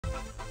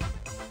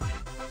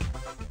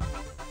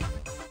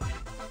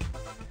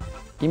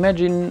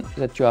Imagine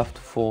that you have to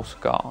force a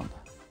card,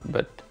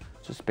 but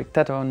the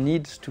spectator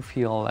needs to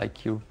feel like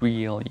he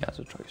really has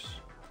a choice,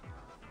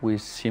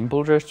 with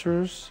simple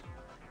gestures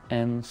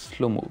and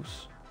slow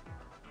moves,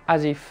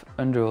 as if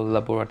under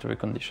laboratory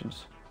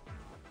conditions,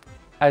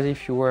 as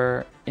if you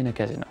were in a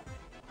casino,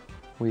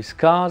 with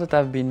cards that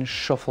have been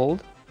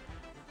shuffled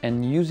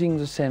and using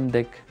the same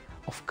deck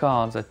of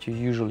cards that you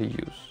usually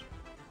use.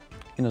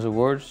 In other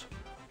words,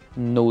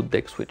 no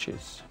deck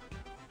switches.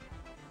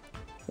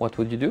 What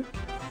would you do?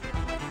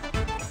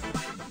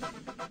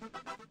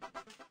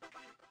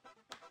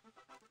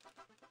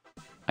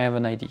 I have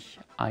an idea.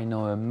 I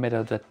know a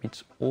method that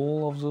meets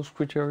all of those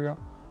criteria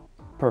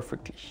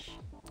perfectly.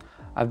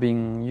 I've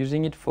been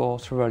using it for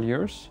several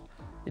years.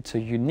 It's a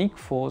unique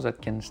force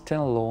that can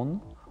stand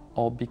alone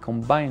or be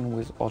combined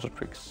with other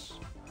tricks.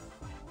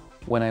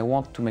 When I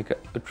want to make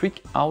a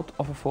trick out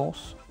of a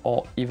force,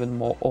 or even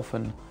more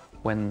often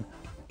when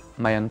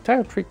my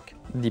entire trick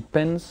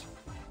depends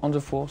on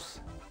the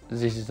force,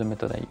 this is the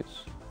method I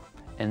use.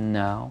 And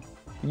now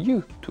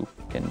you too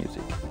can use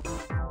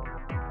it.